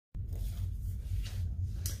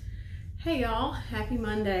Hey y'all, happy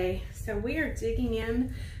Monday. So we are digging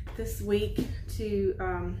in this week to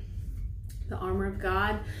the armor of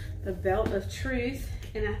God, the belt of truth,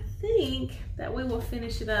 and I think that we will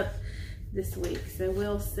finish it up this week. So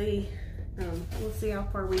we'll see how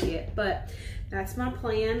far we get, but that's my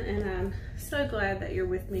plan, and I'm so glad that you're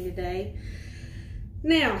with me today.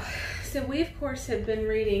 Now, so we of course have been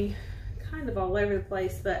reading kind of all over the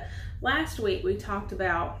place, but last week we talked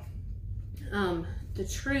about the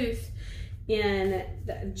truth in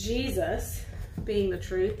Jesus being the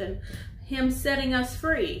truth and him setting us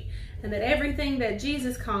free, and that everything that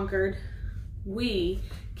Jesus conquered, we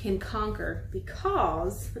can conquer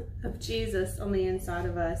because of Jesus on the inside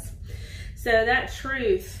of us. So that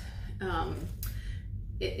truth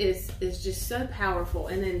is just so powerful,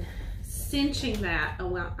 and then cinching that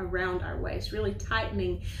around our waist, really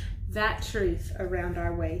tightening that truth around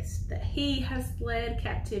our waist, that he has led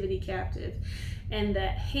captivity captive, and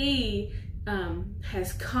that he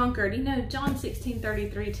has conquered. You know, John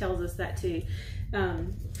 16:33 tells us that too.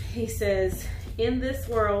 He says, in this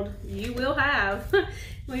world you will have,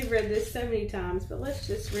 we've read this so many times, but let's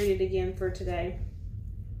just read it again for today.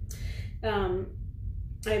 I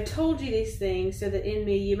have told you these things so that in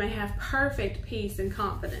me you may have perfect peace and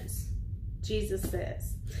confidence. Jesus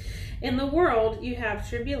says, in the world you have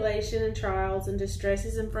tribulation and trials and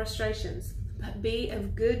distresses and frustrations, but be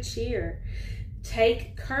of good cheer.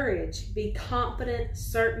 Take courage, be confident,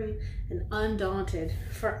 certain, and undaunted,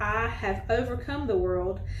 for I have overcome the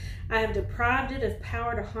world. I have deprived it of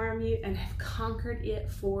power to harm you and have conquered it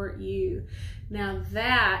for you. Now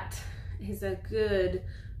that is a good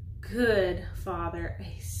Father,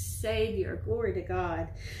 a Savior. Glory to God.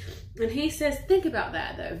 And he says, think about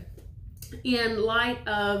that though, in light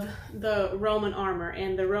of the Roman armor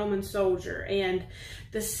and the Roman soldier and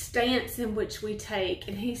the stance in which we take.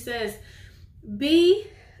 And he says, be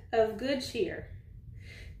of good cheer.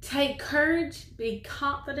 Take courage, be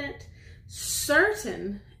confident,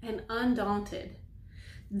 certain, and undaunted.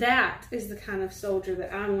 That is the kind of soldier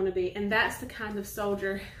that I want to be. And that's the kind of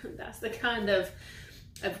soldier, that's the kind of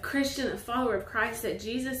Christian, a follower of Christ that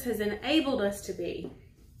Jesus has enabled us to be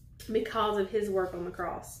because of his work on the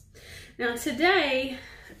cross. Now today,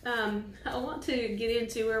 I want to get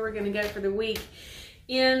into where we're going to go for the week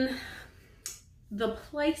in the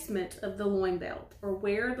placement of the loin belt, or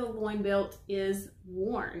where the loin belt is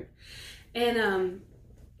worn. And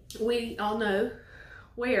we all know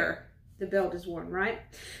where the belt is worn, right?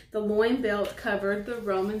 The loin belt covered the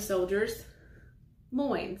Roman soldiers'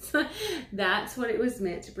 loins. That's what it was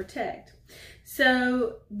meant to protect.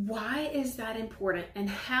 So why is that important, and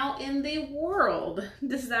how in the world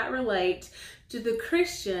does that relate to the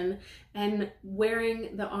Christian and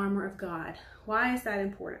wearing the armor of God? Why is that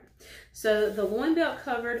important? So the loin belt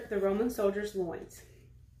covered the Roman soldiers' loins.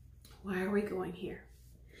 Why are we going here?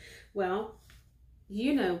 Well,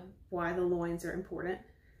 you know why the loins are important.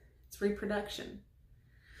 It's reproduction.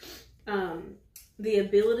 The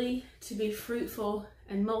ability to be fruitful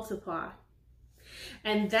and multiply.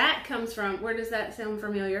 And that comes from, where does that sound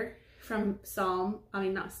familiar? From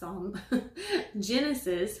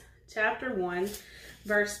Genesis chapter 1,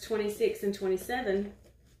 verse 26 and 27.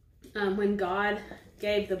 When God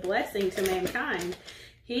gave the blessing to mankind,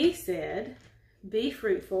 he said, be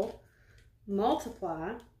fruitful,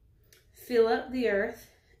 multiply, fill up the earth,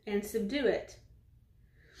 and subdue it,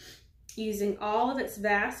 using all of its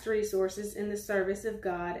vast resources in the service of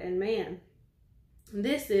God and man.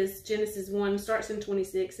 This is Genesis 1, starts in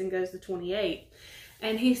 26 and goes to 28.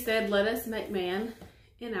 And he said, let us make man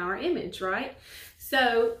in our image, right?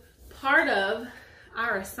 So part of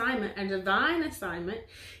our assignment, a divine assignment,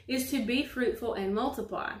 is to be fruitful and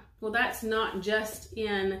multiply. Well, that's not just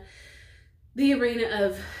in the arena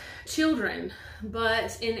of children,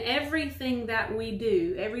 but in everything that we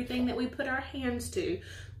do, everything that we put our hands to,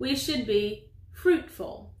 we should be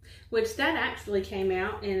fruitful, which that actually came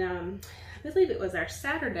out in, I believe it was our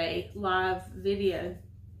Saturday live video,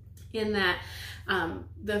 in that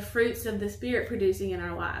the fruits of the Spirit producing in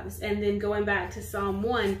our lives. And then going back to Psalm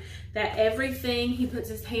 1, that everything he puts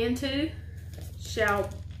his hand to shall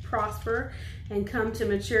prosper and come to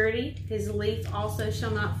maturity. His leaf also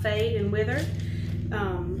shall not fade and wither.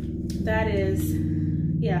 That is,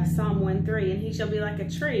 Psalm 1:3. And he shall be like a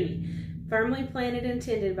tree, firmly planted and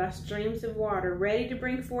tended by streams of water, ready to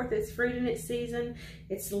bring forth its fruit in its season.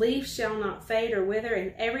 Its leaf shall not fade or wither,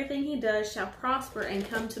 and everything he does shall prosper and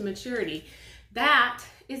come to maturity. That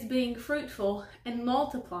is being fruitful and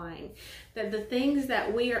multiplying. That the things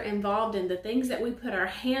that we are involved in, the things that we put our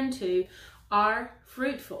hand to, are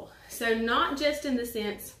fruitful. So not just in the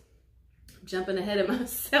sense jumping ahead of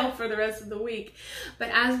myself for the rest of the week. But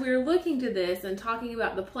as we're looking to this and talking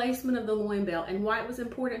about the placement of the loin belt and why it was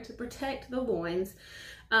important to protect the loins,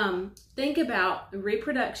 think about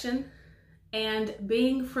reproduction and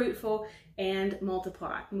being fruitful and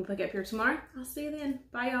multiply. We'll pick up here tomorrow. I'll see you then.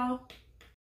 Bye, y'all.